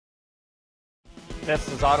This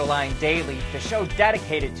is Autoline Daily, the show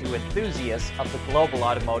dedicated to enthusiasts of the global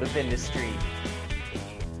automotive industry.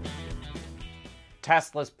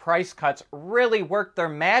 Tesla's price cuts really worked their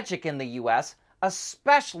magic in the US,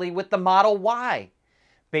 especially with the Model Y.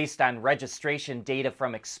 Based on registration data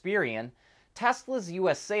from Experian, Tesla's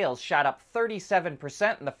US sales shot up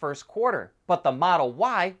 37% in the first quarter, but the Model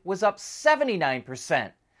Y was up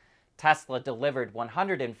 79%. Tesla delivered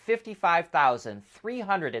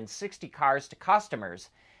 155,360 cars to customers,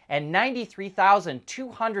 and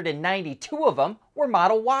 93,292 of them were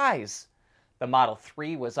Model Ys. The Model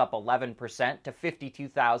 3 was up 11% to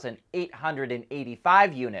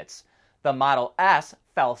 52,885 units. The Model S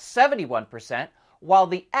fell 71%, while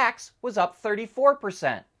the X was up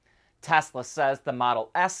 34%. Tesla says the Model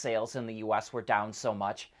S sales in the US were down so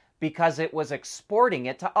much because it was exporting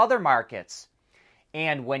it to other markets.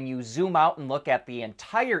 And when you zoom out and look at the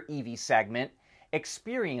entire EV segment,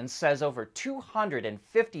 Experian says over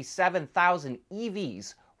 257,000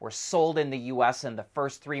 EVs were sold in the US in the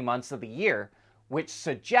first 3 months of the year, which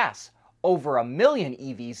suggests over 1 million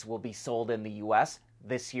EVs will be sold in the US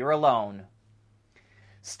this year alone.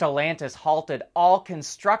 Stellantis halted all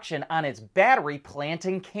construction on its battery plant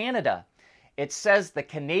in Canada. It says the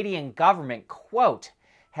Canadian government, quote,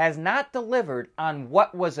 has not delivered on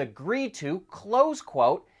what was agreed to, close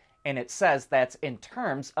quote, and it says that's in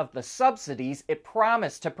terms of the subsidies it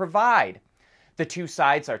promised to provide. The two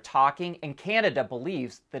sides are talking, and Canada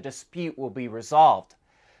believes the dispute will be resolved.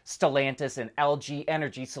 Stellantis and LG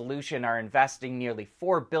Energy Solution are investing nearly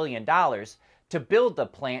 $4 billion to build the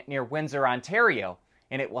plant near Windsor, Ontario,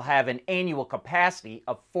 and it will have an annual capacity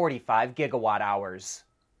of 45 gigawatt hours.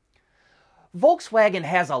 Volkswagen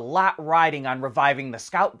has a lot riding on reviving the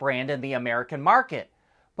Scout brand in the American market,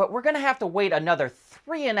 but we're going to have to wait another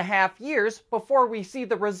 3.5 years before we see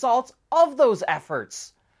the results of those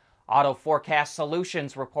efforts. Auto Forecast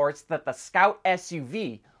Solutions reports that the Scout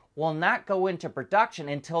SUV will not go into production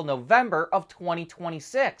until November of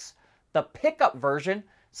 2026. The pickup version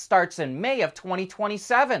starts in May of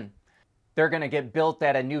 2027. They're going to get built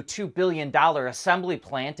at a new $2 billion assembly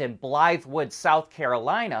plant in Blythewood, South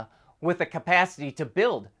Carolina, with a capacity to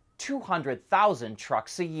build 200,000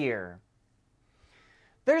 trucks a year.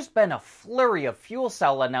 There's been a flurry of fuel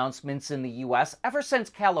cell announcements in the US ever since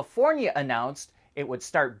California announced it would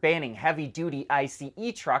start banning heavy-duty ICE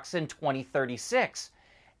trucks in 2036.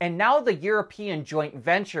 And now the European joint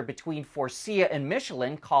venture between Faurecia and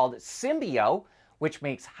Michelin called Symbio, which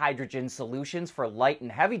makes hydrogen solutions for light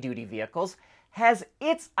and heavy-duty vehicles, has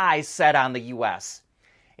its eyes set on the US.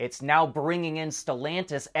 It's now bringing in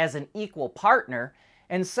Stellantis as an equal partner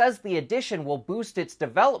and says the addition will boost its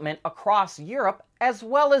development across Europe as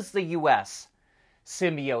well as the US.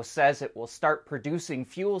 Symbio says it will start producing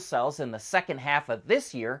fuel cells in the second half of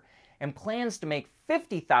this year and plans to make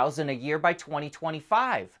 50,000 a year by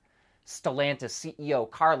 2025. Stellantis CEO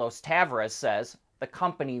Carlos Tavares says the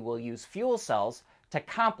company will use fuel cells to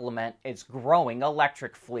complement its growing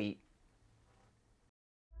electric fleet.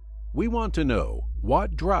 We want to know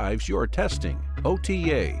what drives your testing.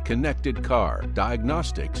 OTA, connected car,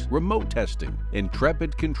 diagnostics, remote testing.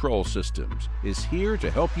 Intrepid Control Systems is here to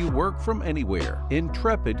help you work from anywhere.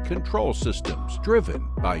 Intrepid Control Systems, driven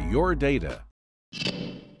by your data.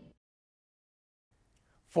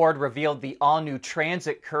 Ford revealed the all-new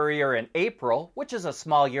Transit Courier in April, which is a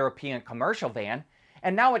small European commercial van,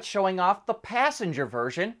 and now it's showing off the passenger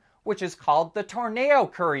version, which is called the Tourneo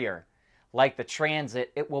Courier. Like the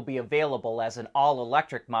Transit, it will be available as an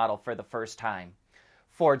all-electric model for the first time.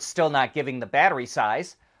 Ford's still not giving the battery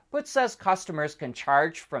size, but says customers can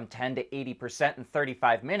charge from 10 to 80% in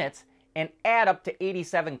 35 minutes and add up to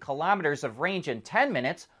 87 kilometers of range in 10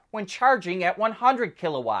 minutes when charging at 100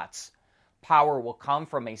 kilowatts. Power will come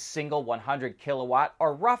from a single 100 kilowatt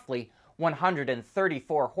or roughly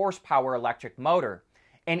 134 horsepower electric motor.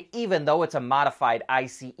 And even though it's a modified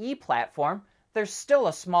ICE platform, there's still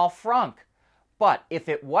a small frunk. But if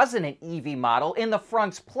it wasn't an EV model, in the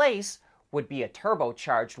frunk's place would be a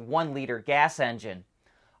turbocharged 1-liter gas engine.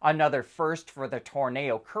 Another first for the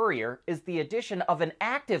Tourneo Courier is the addition of an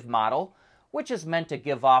active model, which is meant to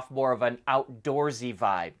give off more of an outdoorsy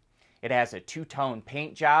vibe. It has a two-tone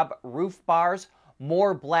paint job, roof bars,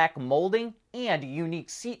 more black molding, and unique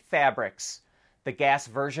seat fabrics. The gas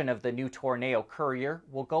version of the new Tourneo Courier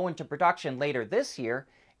will go into production later this year,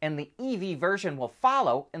 and the EV version will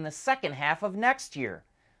follow in the second half of next year.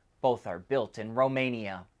 Both are built in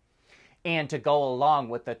Romania. And to go along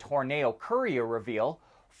with the Tourneo Courier reveal,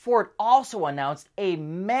 Ford also announced a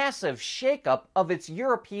massive shakeup of its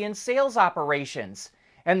European sales operations.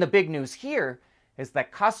 And the big news here is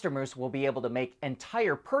that customers will be able to make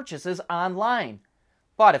entire purchases online.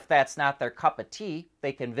 But if that's not their cup of tea,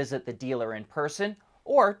 they can visit the dealer in person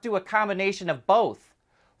or do a combination of both.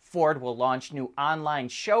 Ford will launch new online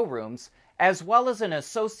showrooms as well as an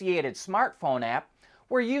associated smartphone app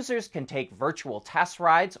where users can take virtual test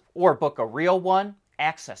rides or book a real one,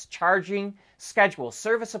 access charging, schedule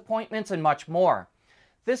service appointments, and much more.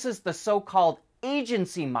 This is the so-called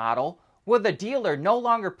agency model where the dealer no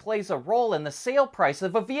longer plays a role in the sale price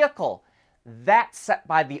of a vehicle. That's set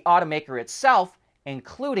by the automaker itself,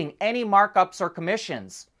 including any markups or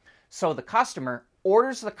commissions. So the customer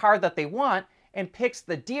orders the car that they want and picks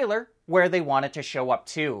the dealer where they want it to show up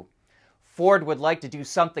to. Ford would like to do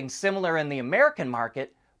something similar in the American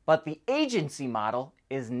market, but the agency model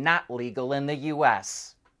is not legal in the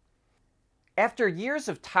US. After years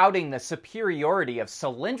of touting the superiority of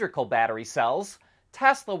cylindrical battery cells,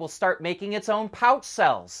 Tesla will start making its own pouch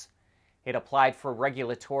cells. It applied for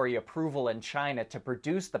regulatory approval in China to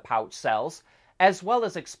produce the pouch cells, as well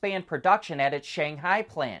as expand production at its Shanghai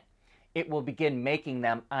plant. It will begin making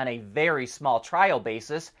them on a very small trial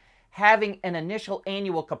basis, having an initial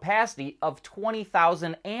annual capacity of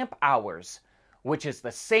 20,000 amp hours, which is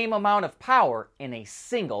the same amount of power in a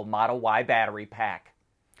single Model Y battery pack.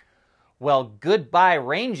 Well, goodbye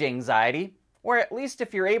range anxiety, or at least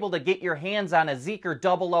if you're able to get your hands on a Zeekr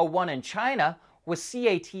 001 in China with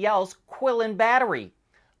CATL's Quillen battery.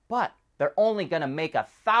 But they're only going to make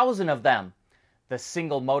 1,000 of them. The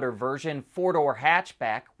single-motor version four-door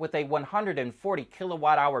hatchback with a 140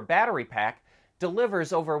 kilowatt-hour battery pack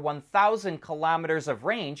delivers over 1,000 kilometers of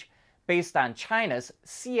range based on China's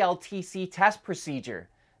CLTC test procedure.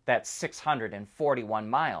 That's 641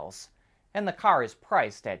 miles. And the car is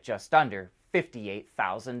priced at just under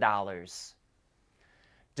 $58,000.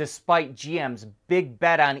 Despite GM's big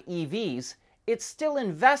bet on EVs, it's still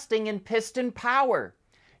investing in piston power.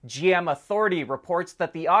 GM Authority reports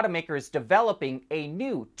that the automaker is developing a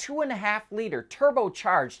new 2.5-liter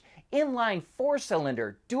turbocharged inline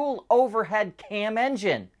 4-cylinder dual overhead cam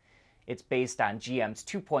engine. It's based on GM's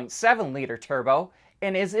 2.7-liter turbo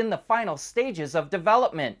and is in the final stages of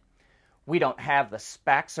development. We don't have the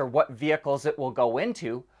specs or what vehicles it will go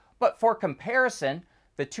into, but for comparison,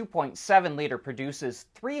 the 2.7-liter produces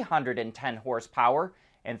 310 horsepower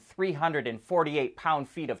and 348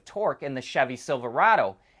 pound-feet of torque in the Chevy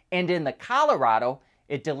Silverado, and in the Colorado,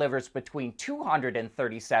 it delivers between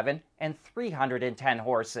 237 and 310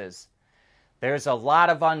 horses. There's a lot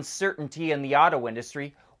of uncertainty in the auto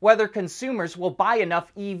industry whether consumers will buy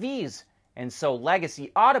enough EVs, and so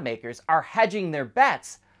legacy automakers are hedging their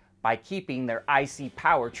bets by keeping their IC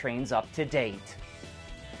powertrains up to date.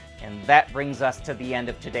 And that brings us to the end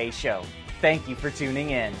of today's show. Thank you for tuning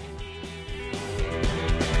in.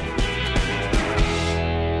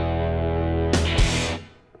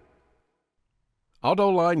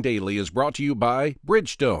 AutoLine Daily is brought to you by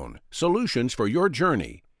Bridgestone, solutions for your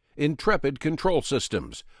journey. Intrepid Control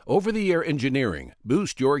Systems, over-the-air engineering,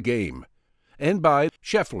 boost your game. And by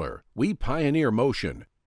Schaeffler, we pioneer motion.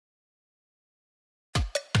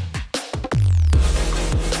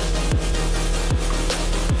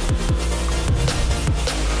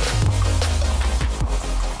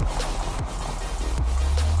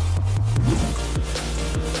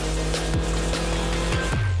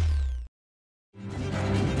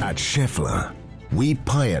 At Schaeffler, we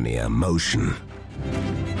pioneer motion.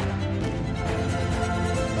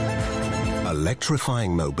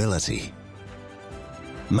 Electrifying mobility,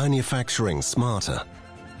 manufacturing smarter,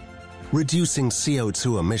 reducing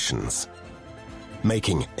CO2 emissions,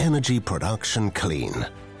 making energy production clean.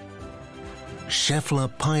 Schaeffler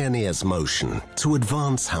pioneers motion to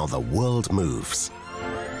advance how the world moves.